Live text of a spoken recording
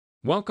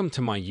Welcome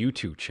to my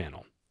YouTube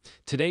channel.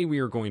 Today we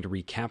are going to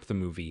recap the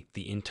movie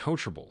The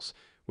Intouchables,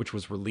 which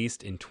was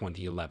released in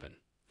 2011.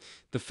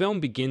 The film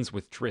begins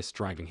with Driss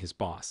driving his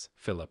boss,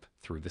 Philip,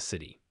 through the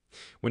city.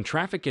 When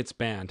traffic gets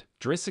bad,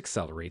 Driss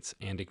accelerates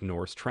and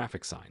ignores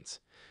traffic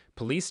signs.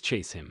 Police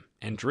chase him,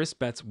 and Driss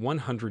bets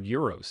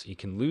 €100 he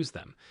can lose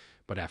them,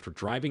 but after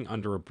driving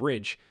under a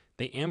bridge,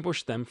 they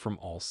ambush them from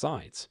all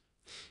sides.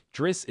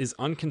 Driss is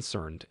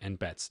unconcerned and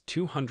bets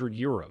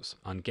 €200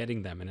 on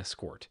getting them an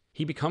escort.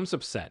 He becomes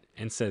upset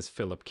and says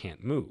Philip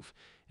can't move,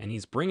 and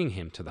he's bringing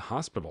him to the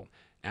hospital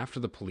after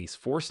the police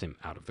forced him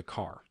out of the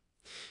car.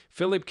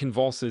 Philip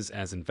convulses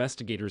as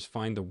investigators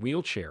find the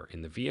wheelchair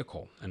in the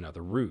vehicle,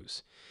 another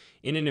ruse.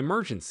 In an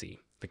emergency,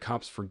 the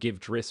cops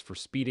forgive Driss for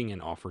speeding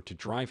and offer to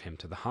drive him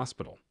to the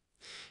hospital.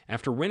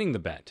 After winning the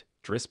bet,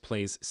 Driss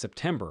plays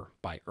September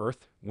by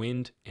Earth,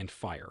 Wind, and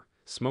Fire,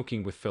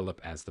 smoking with Philip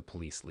as the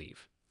police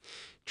leave.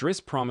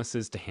 Driss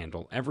promises to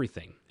handle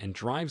everything and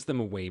drives them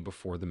away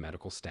before the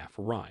medical staff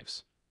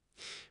arrives.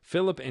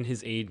 Philip and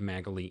his aide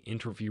Magali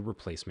interview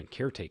replacement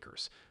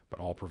caretakers, but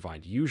all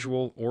provide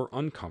usual or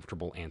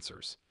uncomfortable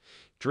answers.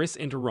 Driss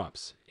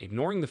interrupts,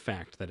 ignoring the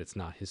fact that it's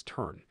not his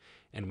turn,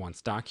 and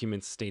wants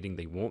documents stating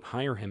they won't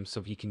hire him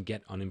so he can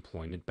get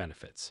unemployment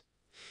benefits.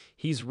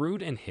 He's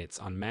rude and hits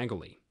on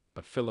Magali,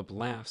 but Philip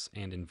laughs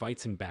and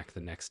invites him back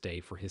the next day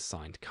for his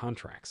signed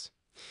contracts.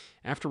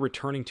 After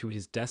returning to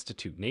his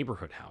destitute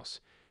neighborhood house,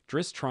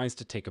 Driss tries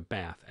to take a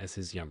bath as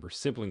his younger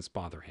siblings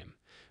bother him,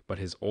 but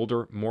his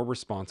older, more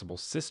responsible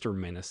sister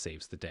Minna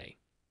saves the day.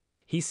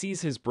 He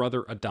sees his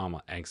brother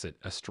Adama exit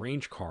a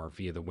strange car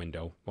via the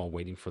window while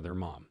waiting for their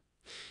mom.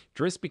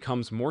 Driss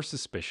becomes more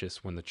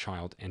suspicious when the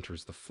child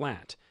enters the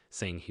flat,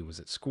 saying he was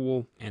at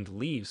school, and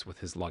leaves with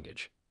his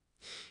luggage.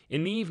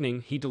 In the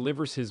evening, he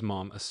delivers his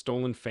mom a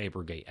stolen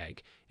Fabergé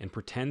egg and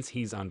pretends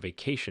he's on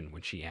vacation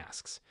when she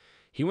asks.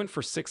 He went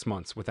for 6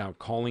 months without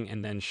calling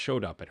and then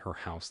showed up at her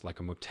house like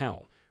a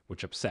motel,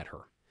 which upset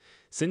her.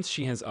 Since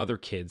she has other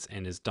kids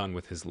and is done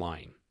with his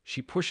lying,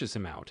 she pushes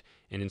him out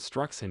and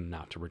instructs him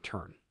not to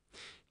return.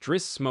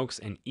 Driss smokes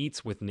and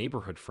eats with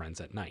neighborhood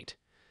friends at night.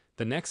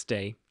 The next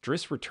day,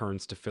 Driss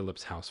returns to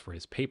Philip's house for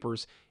his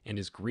papers and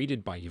is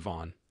greeted by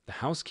Yvonne, the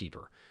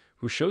housekeeper,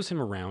 who shows him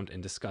around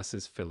and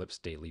discusses Philip's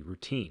daily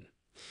routine.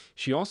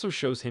 She also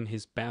shows him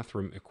his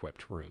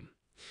bathroom-equipped room.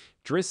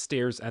 Driss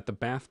stares at the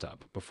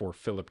bathtub before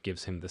Philip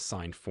gives him the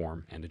signed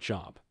form and a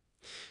job.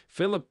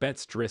 Philip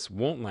bets Driss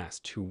won't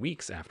last 2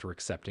 weeks after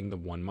accepting the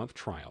 1-month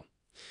trial.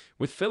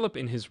 With Philip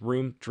in his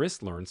room,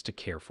 Driss learns to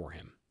care for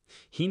him.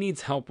 He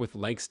needs help with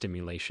leg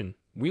stimulation,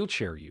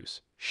 wheelchair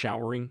use,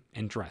 showering,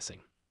 and dressing.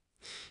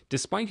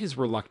 Despite his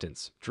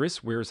reluctance,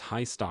 Driss wears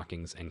high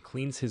stockings and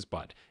cleans his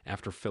butt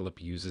after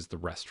Philip uses the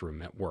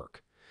restroom at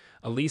work.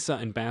 Elisa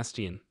and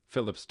Bastien,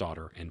 Philip's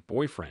daughter and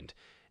boyfriend,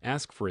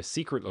 ask for a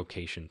secret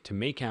location to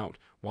make out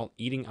while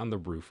eating on the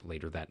roof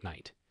later that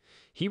night.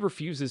 He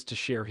refuses to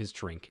share his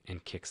drink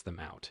and kicks them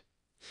out.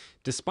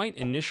 Despite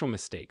initial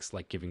mistakes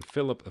like giving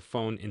Philip the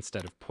phone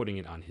instead of putting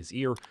it on his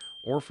ear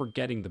or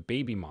forgetting the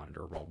baby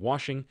monitor while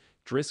washing,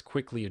 Driss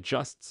quickly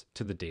adjusts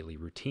to the daily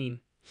routine.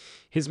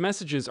 His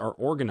messages are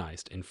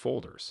organized in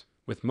folders,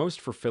 with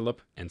most for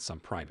Philip and some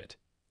private.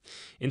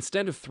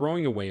 Instead of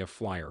throwing away a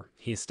flyer,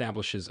 he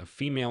establishes a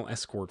female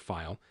escort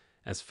file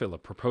as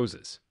Philip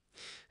proposes.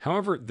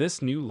 However,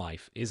 this new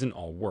life isn't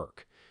all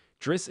work.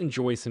 Driss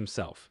enjoys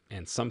himself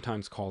and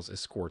sometimes calls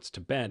escorts to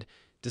bed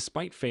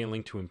despite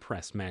failing to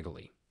impress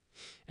Magali.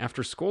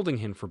 After scolding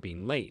him for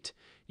being late,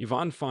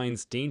 Yvonne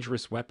finds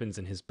dangerous weapons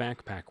in his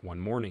backpack one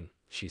morning.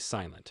 She's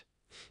silent.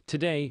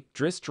 Today,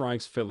 Driss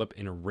drives Philip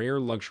in a rare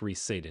luxury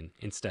sedan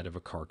instead of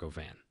a cargo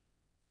van.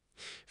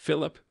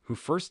 Philip, who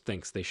first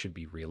thinks they should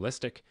be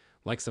realistic,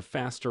 likes a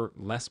faster,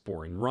 less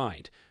boring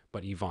ride,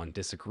 but Yvonne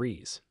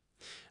disagrees.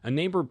 A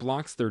neighbor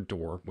blocks their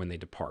door when they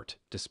depart,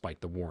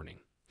 despite the warning.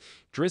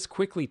 Driss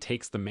quickly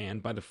takes the man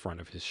by the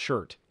front of his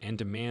shirt and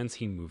demands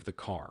he move the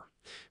car.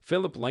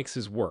 Philip likes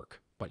his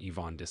work, but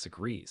Yvonne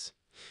disagrees.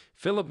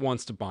 Philip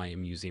wants to buy a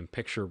museum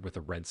picture with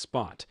a red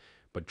spot,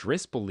 but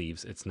Driss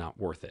believes it's not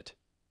worth it.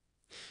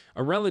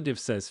 A relative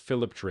says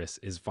Philip Driss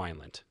is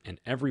violent, and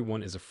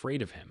everyone is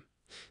afraid of him.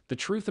 The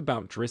truth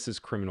about Driss's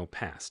criminal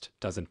past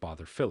doesn't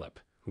bother Philip,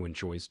 who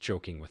enjoys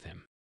joking with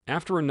him.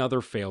 After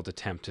another failed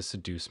attempt to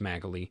seduce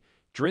Magali,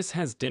 Driss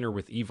has dinner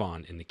with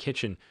Yvonne in the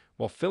kitchen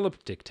while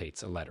Philip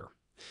dictates a letter.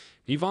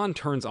 Yvonne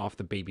turns off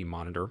the baby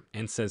monitor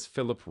and says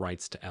Philip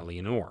writes to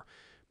Eleanor,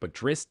 but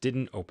Driss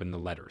didn't open the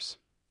letters.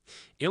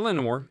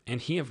 Eleanor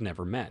and he have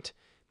never met.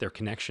 Their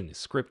connection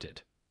is scripted.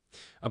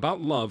 About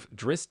love,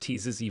 Driss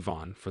teases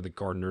Yvonne for the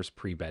gardener's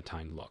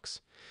pre-bedtime looks.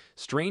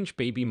 Strange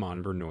baby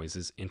monitor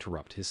noises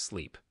interrupt his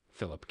sleep.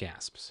 Philip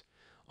gasps.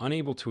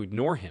 Unable to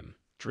ignore him,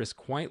 Driss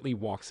quietly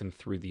walks him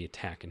through the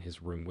attack in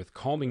his room with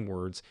calming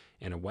words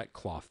and a wet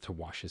cloth to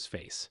wash his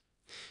face.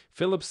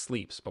 Philip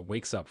sleeps but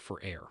wakes up for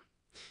air.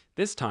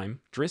 This time,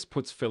 Driss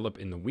puts Philip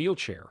in the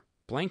wheelchair,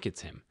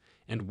 blankets him,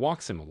 and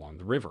walks him along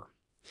the river.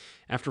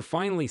 After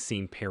finally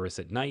seeing Paris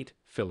at night,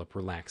 Philip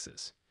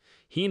relaxes.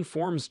 He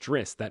informs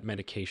Driss that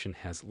medication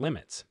has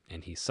limits,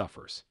 and he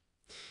suffers.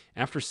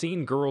 After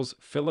seeing girls,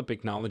 Philip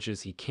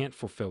acknowledges he can't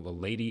fulfill a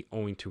lady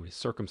owing to his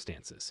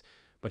circumstances,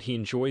 but he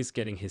enjoys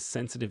getting his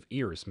sensitive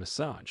ears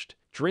massaged.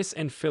 Driss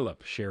and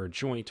Philip share a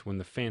joint when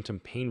the phantom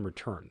pain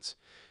returns.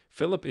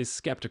 Philip is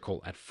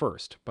skeptical at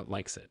first, but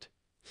likes it.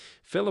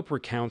 Philip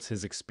recounts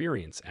his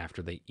experience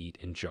after they eat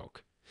and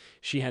joke.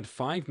 She had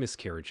 5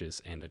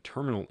 miscarriages and a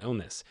terminal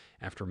illness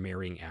after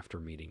marrying after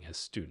meeting as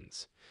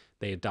students.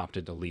 They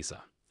adopted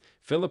Eliza.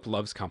 Philip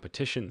loves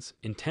competitions,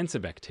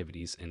 intensive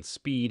activities, and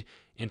speed,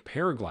 and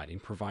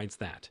paragliding provides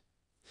that.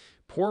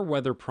 Poor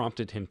weather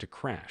prompted him to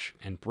crash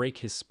and break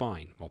his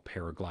spine while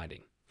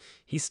paragliding.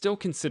 He still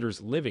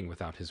considers living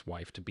without his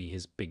wife to be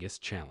his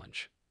biggest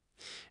challenge.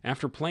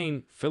 After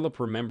playing, Philip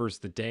remembers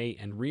the day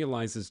and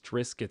realizes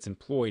Driss gets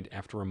employed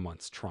after a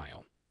month's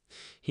trial.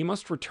 He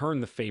must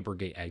return the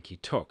Fabergé egg he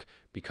took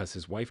because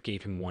his wife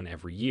gave him one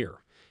every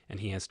year,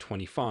 and he has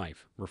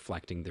 25,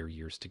 reflecting their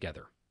years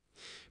together.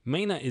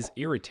 Mania is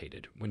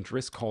irritated when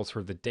Driss calls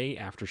her the day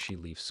after she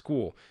leaves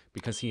school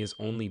because he has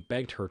only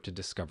begged her to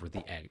discover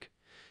the egg.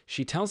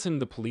 She tells him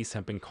the police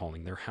have been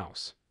calling their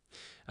house.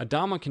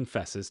 Adama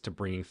confesses to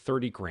bringing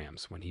 30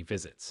 grams when he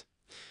visits.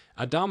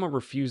 Adama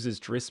refuses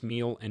Driss'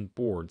 meal and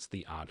boards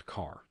the odd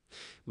car.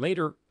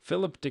 Later,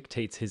 Philip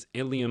dictates his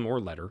Eleanor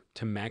letter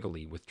to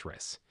Magali with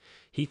Driss.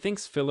 He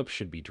thinks Philip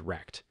should be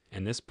direct,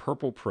 and this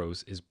purple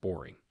prose is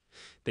boring.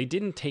 They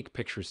didn't take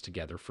pictures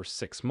together for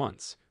 6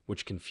 months,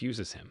 which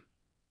confuses him.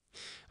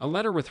 A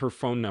letter with her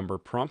phone number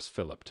prompts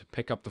Philip to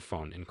pick up the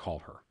phone and call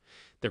her.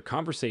 Their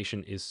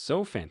conversation is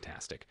so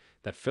fantastic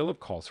that Philip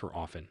calls her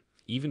often,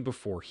 even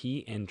before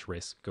he and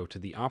Driss go to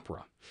the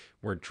opera,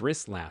 where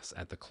Driss laughs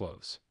at the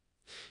close.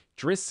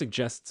 Driss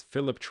suggests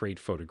Philip trade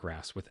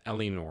photographs with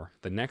Eleanor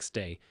the next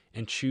day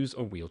and choose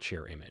a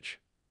wheelchair image.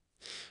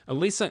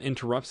 Elisa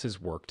interrupts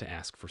his work to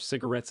ask for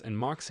cigarettes and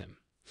mocks him.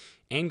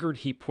 Angered,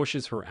 he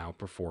pushes her out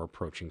before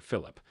approaching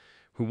Philip,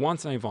 who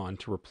wants Yvonne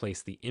to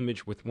replace the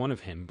image with one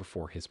of him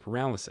before his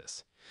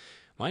paralysis.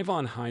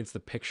 Yvonne hides the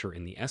picture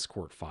in the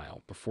escort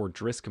file before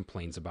Driss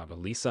complains about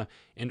Elisa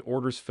and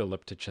orders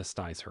Philip to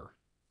chastise her.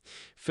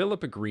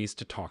 Philip agrees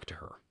to talk to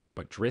her,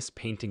 but Driss'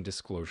 painting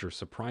disclosure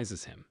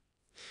surprises him.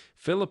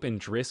 Philip and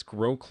Driss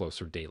grow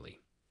closer daily.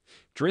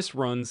 Driss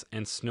runs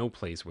and Snow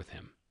plays with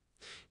him.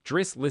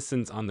 Driss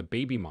listens on the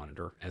baby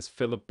monitor as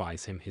Philip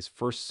buys him his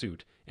first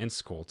suit and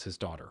scolds his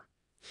daughter.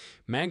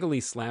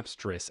 Magali slaps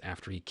Driss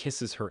after he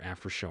kisses her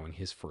after showing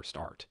his first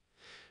art.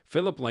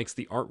 Philip likes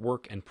the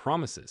artwork and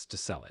promises to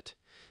sell it.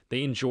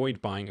 They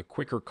enjoyed buying a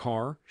quicker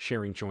car,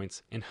 sharing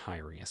joints, and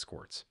hiring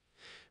escorts.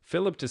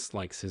 Philip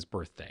dislikes his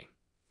birthday.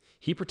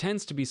 He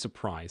pretends to be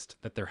surprised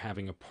that they're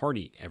having a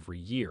party every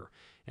year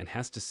and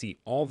has to see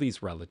all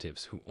these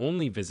relatives who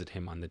only visit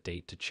him on the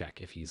date to check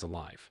if he's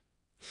alive.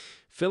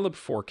 Philip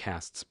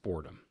forecasts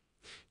boredom.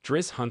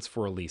 Driss hunts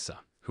for Elisa,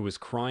 who is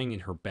crying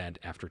in her bed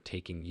after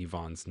taking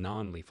Yvonne's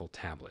non-lethal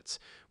tablets,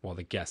 while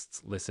the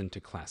guests listen to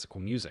classical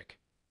music.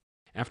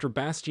 After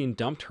Bastien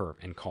dumped her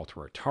and called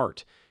her a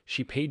tart,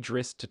 she paid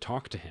Driss to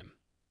talk to him.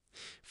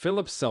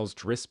 Philip sells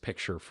Driss'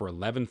 picture for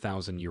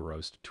 11,000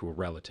 euros to a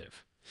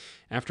relative.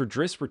 After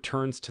Driss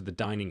returns to the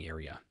dining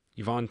area,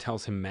 Yvonne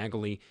tells him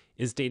Magali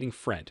is dating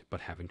Fred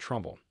but having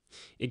trouble.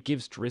 It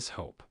gives Driss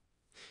hope.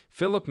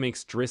 Philip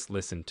makes Driss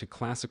listen to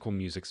classical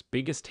music's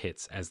biggest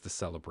hits as the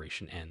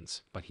celebration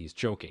ends, but he's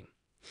joking.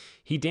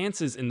 He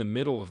dances in the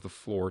middle of the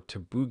floor to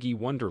Boogie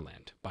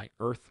Wonderland by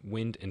Earth,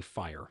 Wind, and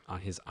Fire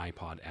on his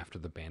iPod after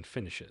the band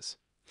finishes.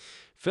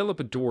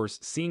 Philip adores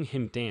seeing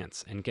him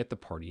dance and get the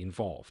party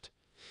involved.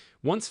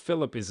 Once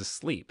Philip is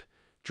asleep,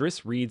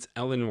 Driss reads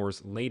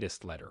Eleanor's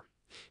latest letter.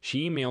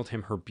 She emailed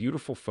him her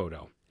beautiful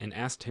photo and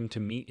asked him to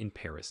meet in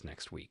Paris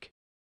next week.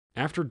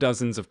 After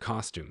dozens of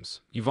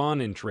costumes, Yvonne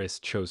and Driss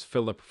chose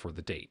Philip for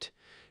the date.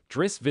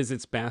 Driss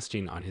visits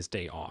Bastien on his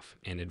day off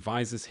and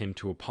advises him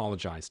to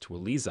apologize to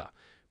Elisa,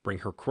 bring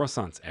her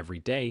croissants every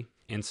day,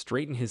 and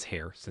straighten his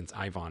hair since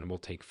Yvonne will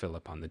take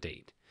Philip on the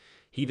date.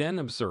 He then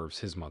observes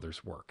his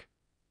mother's work.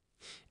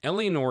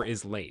 Eleanor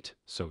is late,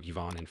 so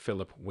Yvonne and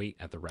Philip wait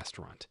at the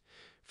restaurant.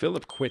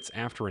 Philip quits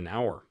after an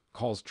hour,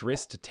 calls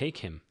Driss to take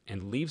him,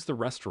 and leaves the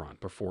restaurant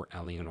before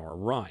Eleanor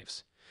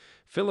arrives.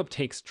 Philip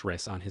takes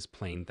Driss on his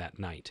plane that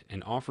night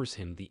and offers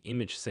him the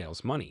image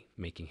sales money,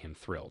 making him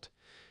thrilled.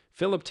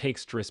 Philip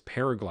takes Driss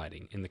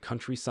paragliding in the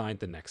countryside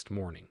the next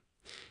morning.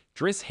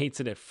 Driss hates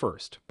it at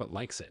first, but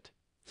likes it.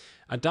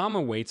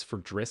 Adama waits for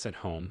Driss at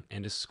home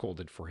and is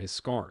scolded for his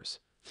scars.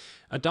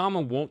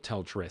 Adama won't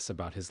tell Driss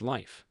about his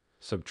life,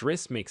 so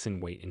Driss makes him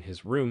wait in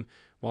his room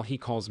while he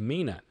calls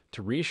Mina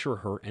to reassure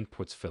her and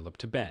puts Philip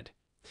to bed.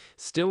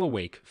 Still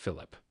awake,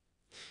 Philip.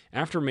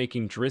 After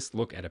making Driss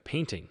look at a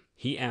painting,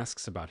 he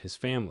asks about his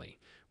family,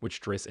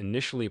 which Driss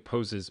initially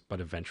opposes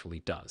but eventually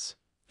does.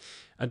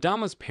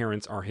 Adama's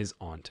parents are his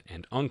aunt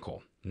and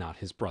uncle, not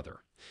his brother.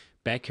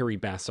 Bakary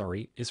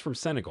Bassari is from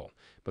Senegal,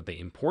 but they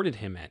imported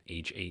him at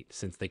age 8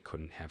 since they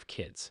couldn't have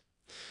kids.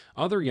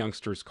 Other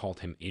youngsters called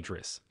him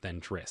Idris, then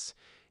Driss.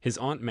 His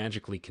aunt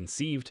magically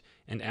conceived,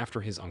 and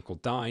after his uncle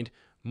died,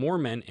 more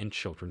men and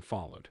children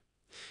followed.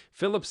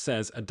 Philip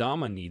says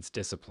Adama needs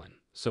discipline,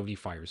 so he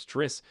fires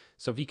Driss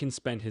so he can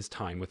spend his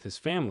time with his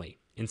family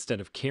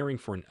instead of caring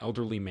for an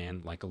elderly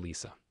man like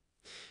Elisa.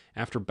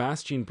 After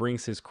Bastien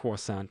brings his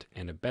croissant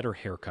and a better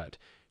haircut,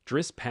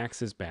 Driss packs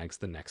his bags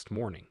the next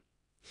morning.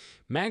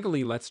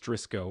 Magali lets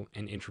Driss go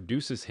and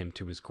introduces him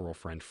to his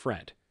girlfriend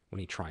Fred when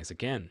he tries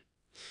again.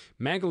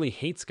 Magali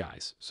hates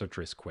guys, so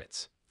Driss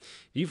quits.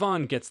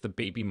 Yvonne gets the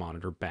baby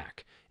monitor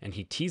back, and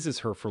he teases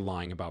her for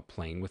lying about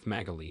playing with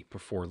Magali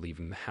before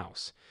leaving the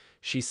house.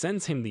 She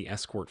sends him the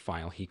escort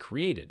file he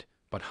created,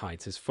 but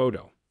hides his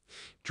photo.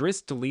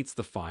 Driss deletes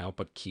the file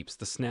but keeps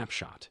the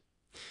snapshot.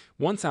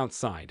 Once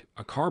outside,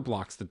 a car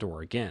blocks the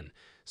door again,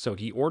 so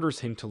he orders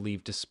him to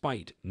leave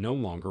despite no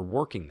longer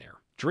working there.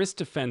 Driss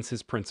defends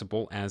his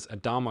principal as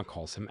Adama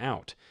calls him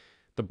out.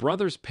 The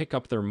brothers pick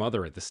up their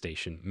mother at the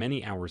station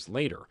many hours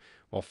later,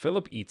 while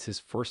Philip eats his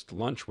first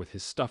lunch with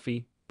his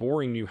stuffy,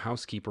 boring new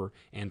housekeeper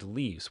and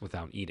leaves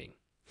without eating.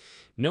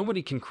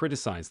 Nobody can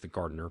criticize the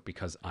gardener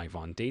because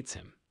Yvonne dates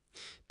him.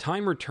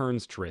 Time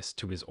returns Driss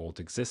to his old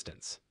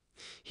existence.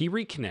 He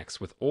reconnects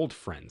with old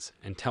friends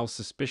and tells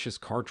suspicious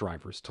car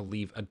drivers to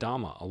leave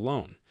Adama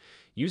alone.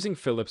 Using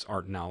Philip's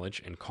art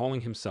knowledge and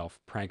calling himself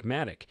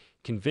pragmatic,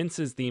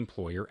 convinces the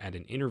employer at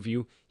an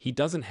interview he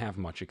doesn't have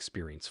much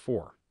experience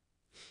for.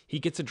 He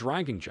gets a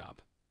driving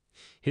job.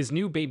 His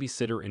new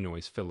babysitter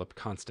annoys Philip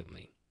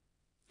constantly.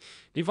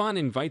 Yvonne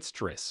invites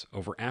Driss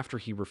over after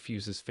he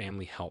refuses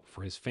family help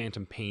for his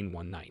phantom pain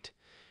one night.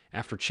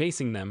 After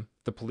chasing them,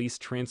 the police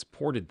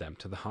transported them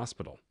to the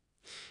hospital.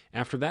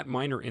 After that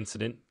minor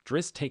incident,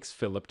 Driss takes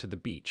Philip to the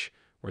beach,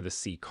 where the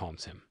sea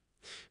calms him.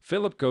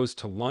 Philip goes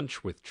to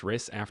lunch with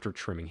Driss after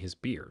trimming his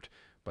beard,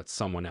 but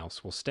someone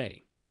else will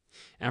stay.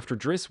 After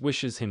Driss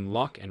wishes him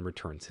luck and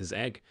returns his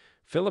egg,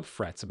 Philip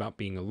frets about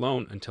being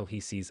alone until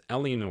he sees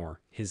Eleanor,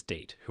 his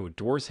date, who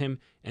adores him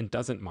and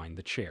doesn't mind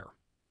the chair.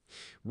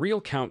 Real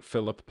Count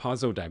Philip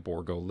Pazo di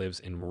Borgo lives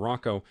in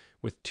Morocco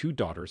with 2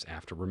 daughters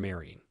after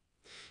remarrying.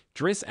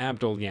 Driss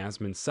Abdul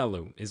Yasmin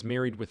Selu is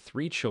married with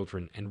 3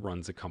 children and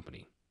runs a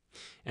company.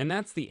 And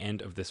that's the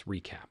end of this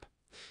recap.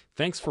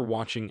 Thanks for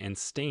watching and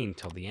staying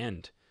till the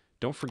end.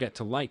 Don't forget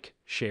to like,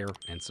 share,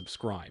 and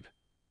subscribe.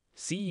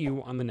 See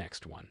you on the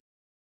next one.